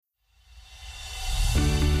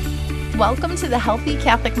welcome to the Healthy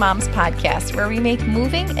Catholic Moms podcast, where we make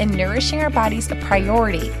moving and nourishing our bodies a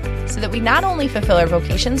priority so that we not only fulfill our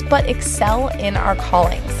vocations, but excel in our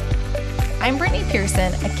callings. I'm Brittany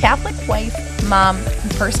Pearson, a Catholic wife, mom,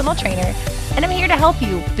 and personal trainer, and I'm here to help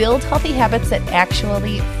you build healthy habits that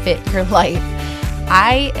actually fit your life.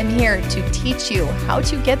 I am here to teach you how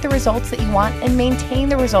to get the results that you want and maintain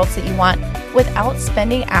the results that you want without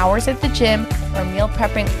spending hours at the gym or meal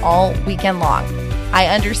prepping all weekend long. I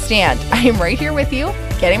understand. I am right here with you,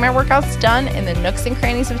 getting my workouts done in the nooks and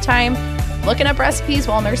crannies of time, looking up recipes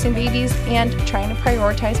while nursing babies, and trying to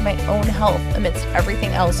prioritize my own health amidst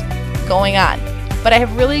everything else going on. But I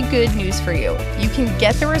have really good news for you. You can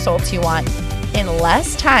get the results you want in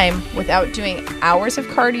less time without doing hours of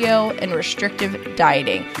cardio and restrictive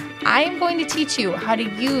dieting. I am going to teach you how to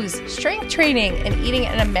use strength training and eating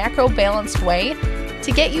in a macro balanced way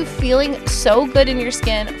to get you feeling so good in your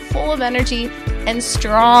skin, full of energy, and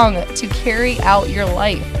strong to carry out your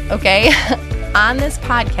life, okay? On this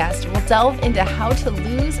podcast, we'll delve into how to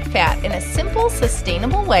lose fat in a simple,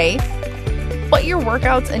 sustainable way, what your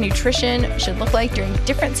workouts and nutrition should look like during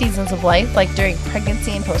different seasons of life, like during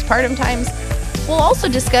pregnancy and postpartum times. We'll also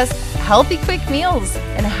discuss healthy, quick meals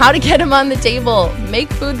and how to get them on the table,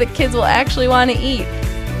 make food that kids will actually want to eat,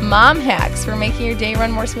 mom hacks for making your day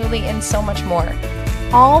run more smoothly, and so much more.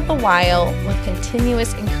 All the while with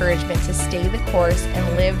continuous encouragement to stay the course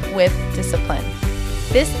and live with discipline.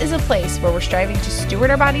 This is a place where we're striving to steward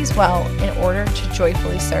our bodies well in order to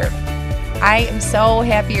joyfully serve. I am so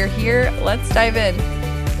happy you're here. Let's dive in.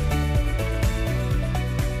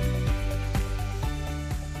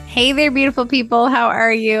 Hey there, beautiful people. How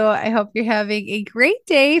are you? I hope you're having a great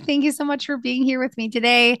day. Thank you so much for being here with me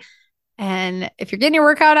today. And if you're getting your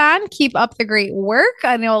workout on, keep up the great work.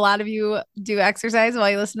 I know a lot of you do exercise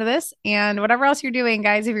while you listen to this, and whatever else you're doing,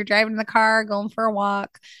 guys, if you're driving in the car, going for a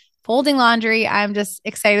walk, folding laundry, I'm just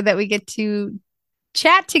excited that we get to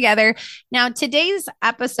chat together. Now, today's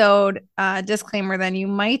episode, disclaimer, then you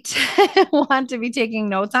might want to be taking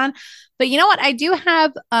notes on, but you know what? I do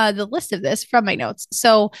have the list of this from my notes.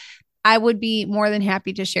 So I would be more than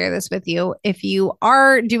happy to share this with you. If you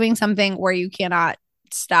are doing something where you cannot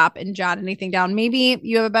stop and jot anything down, maybe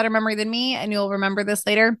you have a better memory than me and you'll remember this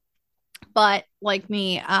later. But like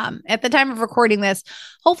me, at the time of recording this,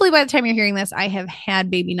 hopefully by the time you're hearing this, I have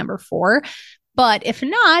had baby number 4. But if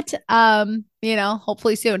not,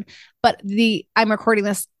 hopefully soon. But I'm recording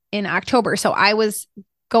this in October. So I was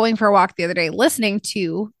going for a walk the other day, listening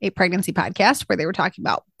to a pregnancy podcast where they were talking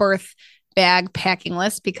about birth bag packing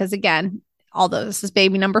lists, because again, although this is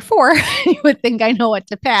baby number 4, you would think I know what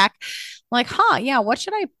to pack. I'm like, yeah, what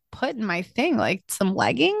should I put in my thing? Like some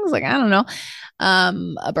leggings? Like, I don't know.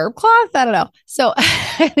 A burp cloth? I don't know. So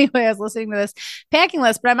anyway, I was listening to this packing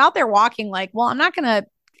list, but I'm out there walking like, well,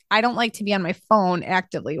 I don't like to be on my phone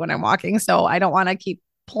actively when I'm walking. So I don't want to keep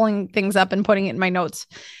pulling things up and putting it in my notes.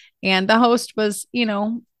 And the host was,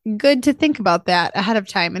 good to think about that ahead of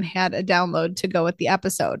time and had a download to go with the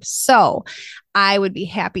episode. So I would be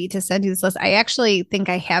happy to send you this list. I actually think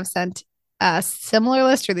I have sent a similar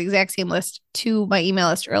list or the exact same list to my email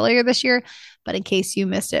list earlier this year. But in case you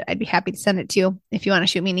missed it, I'd be happy to send it to you. If you want to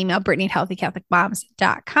shoot me an email,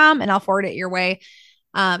 Brittany@healthycatholicmoms.com, and I'll forward it your way.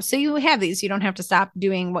 So you have these, you don't have to stop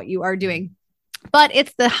doing what you are doing. But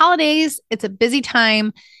it's the holidays. It's a busy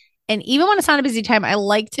time. And even when it's not a busy time, I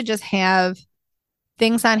like to just have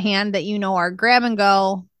things on hand that are grab and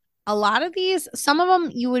go. A lot of these, some of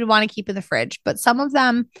them you would want to keep in the fridge, but some of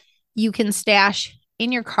them you can stash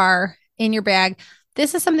in your car, in your bag.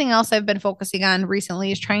 This is something else I've been focusing on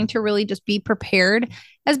recently, is trying to really just be prepared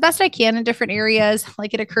as best I can in different areas.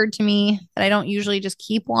 Like, it occurred to me that I don't usually just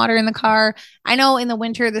keep water in the car. I know in the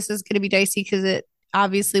winter, this is going to be dicey because it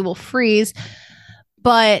obviously will freeze.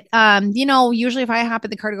 But, usually if I hop in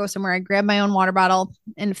the car to go somewhere, I grab my own water bottle.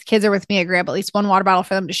 And if the kids are with me, I grab at least one water bottle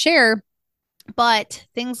for them to share. But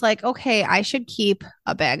things like, okay, I should keep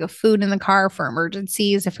a bag of food in the car for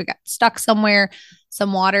emergencies. If we got stuck somewhere,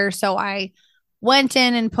 some water. So I went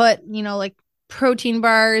in and put, like protein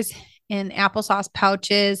bars in applesauce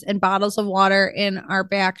pouches and bottles of water in our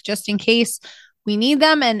back just in case we need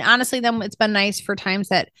them. And honestly, it's been nice for times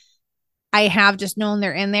that I have just known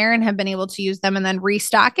they're in there and have been able to use them and then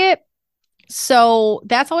restock it. So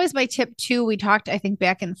that's always my tip too. We talked, I think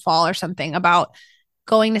back in fall or something, about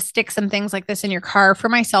going to stick some things like this in your car. For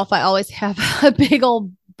myself, I always have a big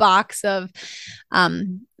old box of,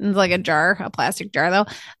 like a plastic jar though,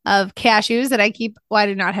 of cashews that I keep. Well, I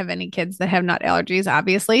do not have any kids that have nut allergies,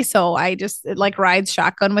 obviously. So it like rides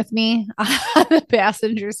shotgun with me on the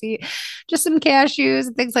passenger seat, just some cashews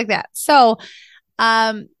and things like that. So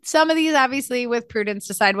Some of these, obviously, with prudence,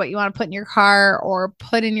 decide what you want to put in your car or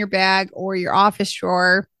put in your bag or your office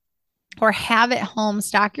drawer or have at home.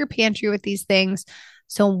 Stock your pantry with these things.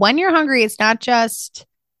 So when you're hungry, it's not just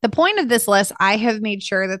the point of this list. I have made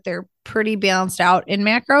sure that they're pretty balanced out in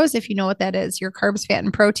macros, if you know what that is, your carbs, fat,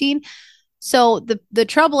 and protein. So the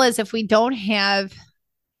trouble is if we don't have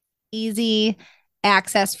easy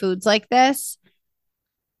access foods like this,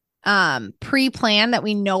 pre-plan that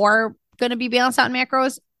we know are going to be balanced out in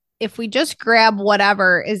macros, if we just grab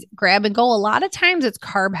whatever is grab and go, a lot of times it's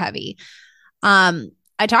carb heavy.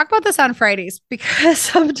 I talk about this on Fridays because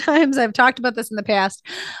sometimes I've talked about this in the past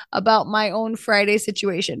about my own Friday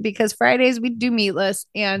situation, because Fridays we do meatless,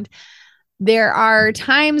 and there are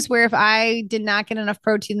times where if I did not get enough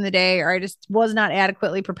protein in the day, or I just was not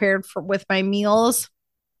adequately prepared for with my meals,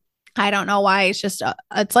 I don't know why.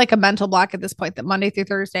 It's like a mental block at this point that Monday through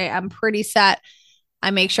Thursday, I'm pretty set.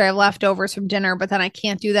 I make sure I have leftovers from dinner, but then I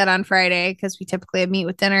can't do that on Friday because we typically have meat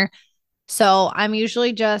with dinner. So I'm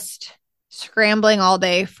usually just scrambling all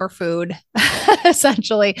day for food,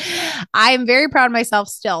 essentially. I'm very proud of myself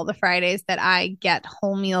still, the Fridays that I get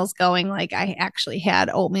whole meals going. Like I actually had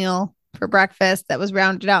oatmeal for breakfast that was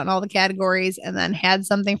rounded out in all the categories, and then had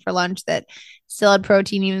something for lunch that still had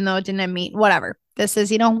protein, even though it didn't have meat, whatever. This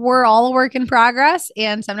is, we're all a work in progress.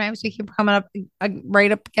 And sometimes we keep coming up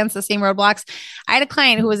right up against the same roadblocks. I had a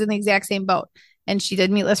client who was in the exact same boat, and she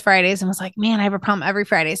did meatless Fridays and was like, man, I have a problem every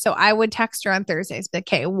Friday. So I would text her on Thursdays, but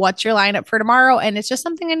okay, what's your lineup for tomorrow? And it's just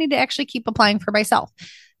something I need to actually keep applying for myself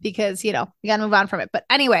because, you got to move on from it. But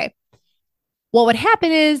anyway, what would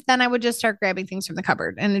happen is then I would just start grabbing things from the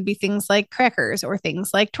cupboard, and it'd be things like crackers or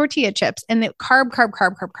things like tortilla chips, and the carb, carb,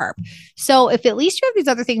 carb, carb, carb. So if at least you have these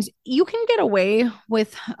other things, you can get away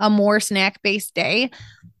with a more snack based day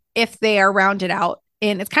if they are rounded out.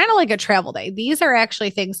 And it's kind of like a travel day. These are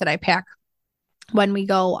actually things that I pack when we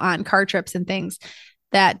go on car trips and things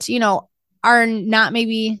that, are not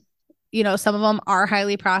maybe, some of them are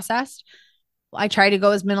highly processed. I try to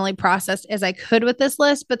go as minimally processed as I could with this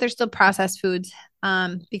list, but they're still processed foods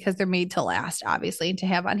because they're made to last, obviously, and to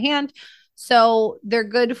have on hand. So they're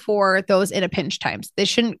good for those in a pinch times. They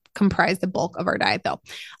shouldn't comprise the bulk of our diet, though.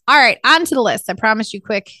 All right, on to the list. I promised you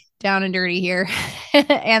quick, down and dirty here.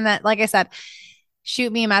 And that, like I said,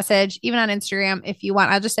 shoot me a message, even on Instagram if you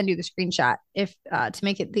want. I'll just send you the screenshot if to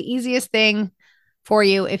make it the easiest thing for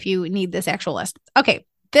you if you need this actual list. Okay,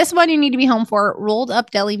 this one you need to be home for. Rolled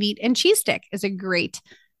up deli meat and cheese stick is a great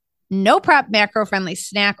no prep macro friendly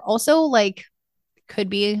snack. Also, like, could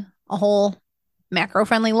be a whole macro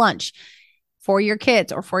friendly lunch for your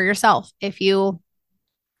kids or for yourself. If you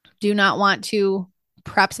do not want to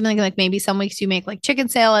prep something, like maybe some weeks you make like chicken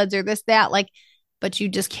salads or this, that, like, but you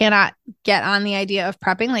just cannot get on the idea of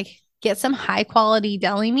prepping, like get some high quality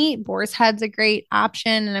deli meat. Boar's Head's a great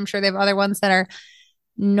option. And I'm sure they have other ones that are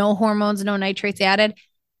no hormones, no nitrates added,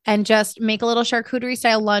 and just make a little charcuterie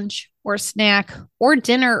style lunch or snack or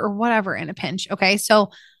dinner or whatever in a pinch. Okay.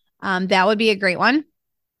 So that would be a great one.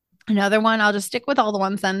 Another one, I'll just stick with all the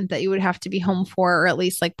ones then that you would have to be home for, or at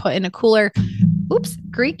least like put in a cooler. Oops,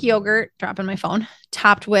 Greek yogurt, dropping my phone,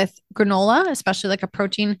 topped with granola, especially like a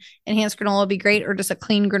protein enhanced granola would be great, or just a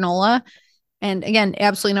clean granola. And again,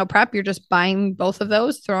 absolutely no prep. You're just buying both of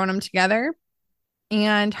those, throwing them together.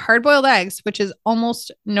 And hard boiled eggs, which is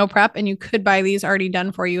almost no prep. And you could buy these already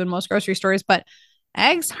done for you in most grocery stores, but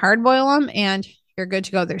eggs, hard boil them, and you're good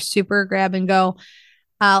to go. They're super grab and go.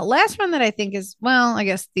 Last one that I think is, well, I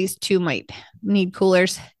guess these two might need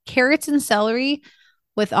coolers. Carrots and celery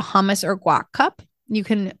with a hummus or guac cup. You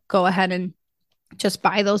can go ahead and just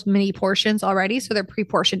buy those mini portions already. So they're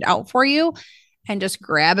pre-portioned out for you, and just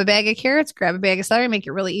grab a bag of carrots, grab a bag of celery, make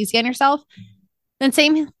it really easy on yourself. Then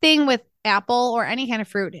same thing with apple or any kind of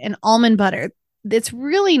fruit, and almond butter. It's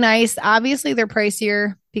really nice. Obviously, they're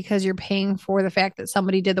pricier because you're paying for the fact that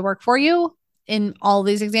somebody did the work for you in all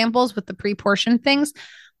these examples with the pre-portioned things.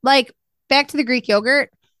 Like back to the Greek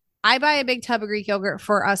yogurt. I buy a big tub of Greek yogurt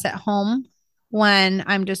for us at home when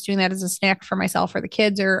I'm just doing that as a snack for myself or the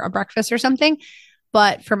kids or a breakfast or something.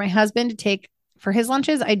 But for my husband to take for his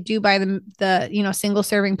lunches, I do buy the single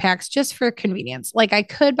serving packs just for convenience. Like I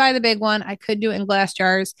could buy the big one. I could do it in glass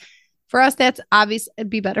jars. For us, that's obvious. It'd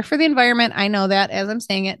be better for the environment. I know that as I'm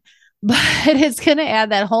saying it, but it's going to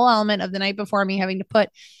add that whole element of the night before me having to put,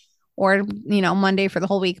 or, Monday for the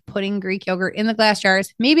whole week, putting Greek yogurt in the glass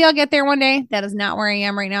jars. Maybe I'll get there one day. That is not where I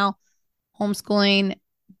am right now. Homeschooling,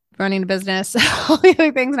 running a business, all the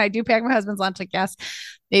other things. And I do pack my husband's lunch. Like, yes,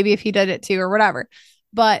 maybe if he did it too or whatever,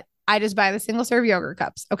 but I just buy the single serve yogurt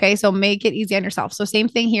cups. Okay. So make it easy on yourself. So same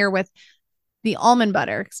thing here with the almond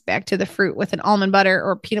butter. Back to the fruit with an almond butter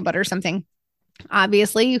or peanut butter or something.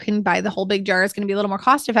 Obviously, you can buy the whole big jar. It's going to be a little more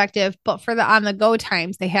cost effective, but for the on the go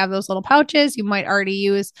times, they have those little pouches you might already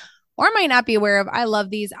use or might not be aware of. I love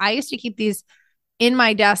these. I used to keep these in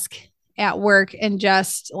my desk at work and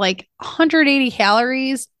just like 180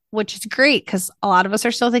 calories, which is great because a lot of us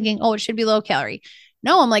are still thinking, oh, it should be low calorie.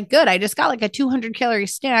 No, I'm like, good. I just got like a 200-calorie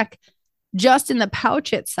snack just in the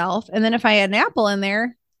pouch itself. And then if I had an apple in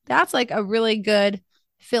there, that's like a really good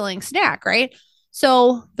filling snack, right?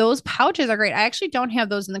 So those pouches are great. I actually don't have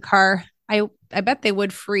those in the car. I bet they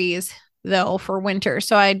would freeze though for winter.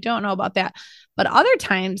 So I don't know about that. But other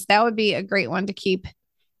times that would be a great one to keep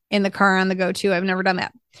in the car on the go to. I've never done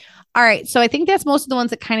that. All right. So I think that's most of the ones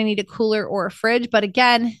that kind of need a cooler or a fridge. But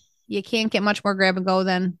again, you can't get much more grab and go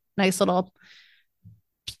than nice little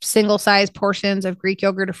single size portions of Greek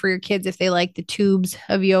yogurt for your kids if they like the tubes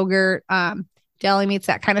of yogurt, deli meats,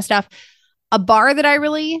 that kind of stuff. A bar that I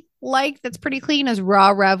really like that's pretty clean is Raw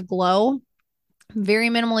Rev Glow. Very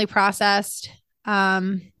minimally processed.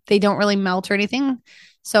 They don't really melt or anything.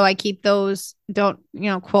 So I keep those. Don't,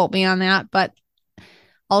 quote me on that, but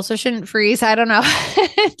also shouldn't freeze. I don't know.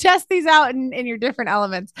 Test these out in your different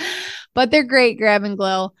elements, but they're great. Grab and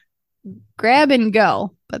go,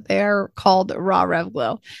 but they are called Raw Rev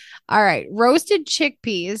Glow. All right. Roasted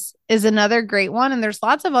chickpeas is another great one. And there's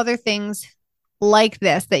lots of other things like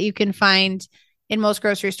this that you can find in most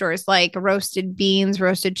grocery stores, like roasted beans,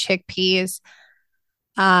 roasted chickpeas,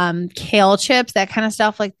 kale chips, that kind of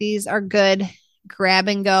stuff. Like these are good grab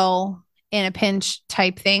and go in a pinch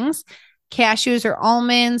type things. Cashews or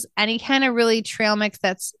almonds, any kind of really trail mix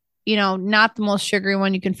that's not the most sugary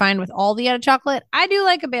one you can find with all the added chocolate. I do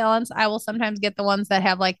like a balance. I will sometimes get the ones that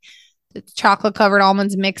have like the chocolate covered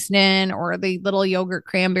almonds mixed in or the little yogurt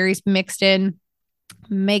cranberries mixed in.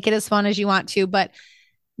 Make it as fun as you want to, but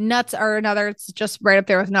nuts are another. It's just right up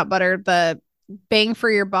there with nut butter. The bang for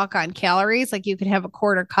your buck on calories. Like you could have a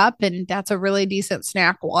quarter cup, and that's a really decent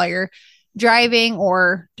snack while you're driving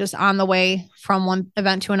or just on the way from one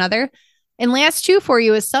event to another. And last two for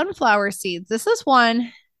you is sunflower seeds. This is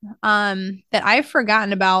one that I've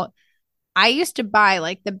forgotten about. I used to buy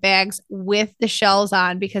like the bags with the shells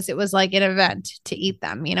on because it was like an event to eat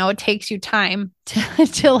them. It takes you time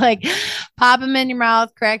to like pop them in your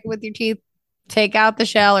mouth, crack it with your teeth, take out the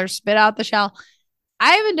shell or spit out the shell.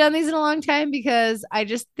 I haven't done these in a long time because I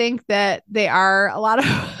just think that they are a lot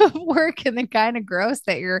of work and they're kind of gross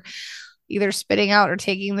that you're either spitting out or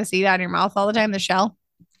taking the seed out of your mouth all the time, the shell.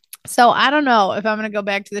 So I don't know if I'm going to go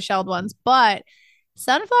back to the shelled ones, but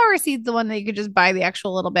sunflower seeds, the one that you could just buy the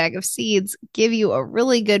actual little bag of seeds, give you a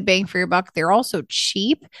really good bang for your buck. They're also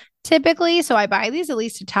cheap typically. So I buy these at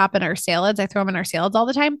least to top in our salads. I throw them in our salads all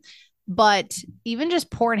the time. But even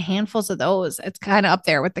just pouring handfuls of those, it's kind of up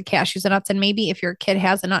there with the cashews and nuts. And maybe if your kid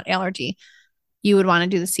has a nut allergy, you would want to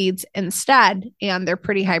do the seeds instead. And they're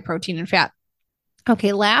pretty high protein and fat.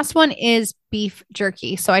 Okay, last one is beef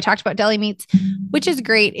jerky. So I talked about deli meats, which is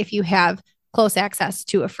great if you have close access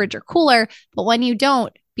to a fridge or cooler. But when you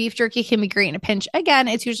don't, beef jerky can be great in a pinch. Again,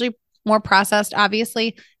 it's usually more processed,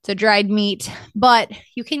 obviously. It's a dried meat, but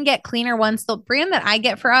you can get cleaner ones. The brand that I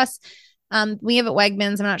get for us, we have at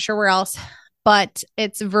Wegmans, I'm not sure where else, but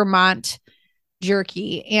it's Vermont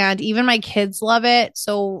jerky. And even my kids love it.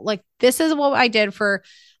 So like this is what I did for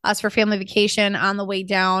us for family vacation. On the way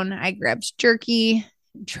down, I grabbed jerky,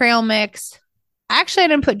 trail mix. Actually, I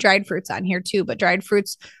didn't put dried fruits on here too, but dried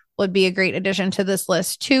fruits would be a great addition to this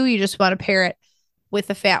list too. You just want to pair it with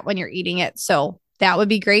the fat when you're eating it. So that would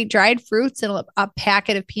be great. Dried fruits and a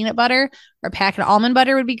packet of peanut butter or a packet of almond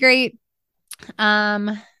butter would be great.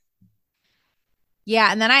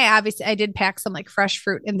 Yeah, and then I did pack some like fresh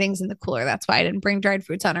fruit and things in the cooler. That's why I didn't bring dried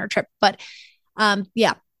fruits on our trip. But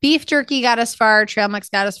yeah, beef jerky got us far, trail mix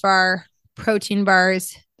got us far, protein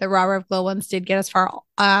bars, the Raw Rev Glow ones did get us far.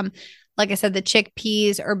 Like I said, the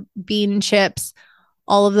chickpeas or bean chips,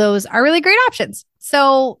 all of those are really great options.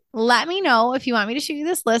 So let me know if you want me to show you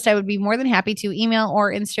this list. I would be more than happy to email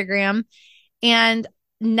or Instagram. And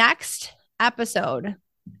next episode,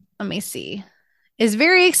 let me see, is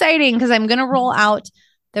very exciting because I'm going to roll out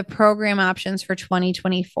the program options for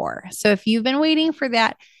 2024. So if you've been waiting for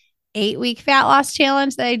that 8-week fat loss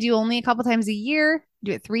challenge that I do only a couple times a year,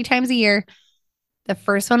 do it 3 times a year. The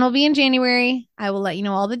first one will be in January. I will let you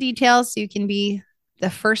know all the details so you can be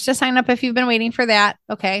the first to sign up if you've been waiting for that.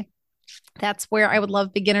 Okay. That's where I would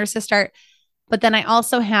love beginners to start. But then I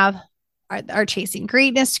also have our Chasing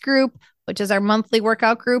Greatness group, which is our monthly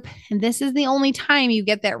workout group. And this is the only time you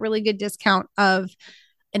get that really good discount of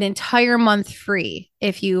an entire month free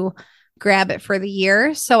if you grab it for the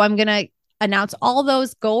year. So I'm going to announce all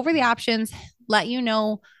those, go over the options, let you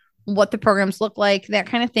know what the programs look like, that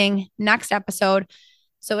kind of thing, next episode.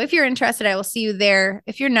 So if you're interested, I will see you there.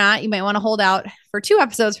 If you're not, you might want to hold out for 2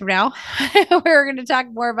 episodes from now, where we're going to talk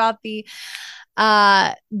more about the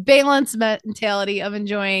balance mentality of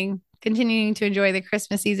continuing to enjoy the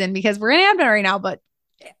Christmas season, because we're in Advent right now, but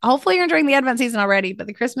hopefully you're enjoying the Advent season already. But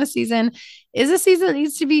the Christmas season is a season that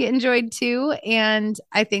needs to be enjoyed too. And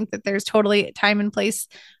I think that there's totally time and place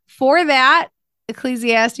for that.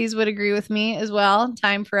 Ecclesiastes would agree with me as well.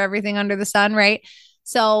 Time for everything under the sun, right?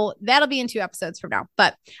 So that'll be in 2 episodes from now.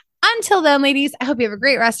 But until then, ladies, I hope you have a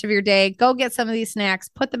great rest of your day. Go get some of these snacks,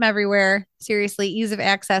 put them everywhere. Seriously, ease of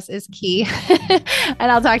access is key.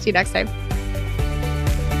 And I'll talk to you next time.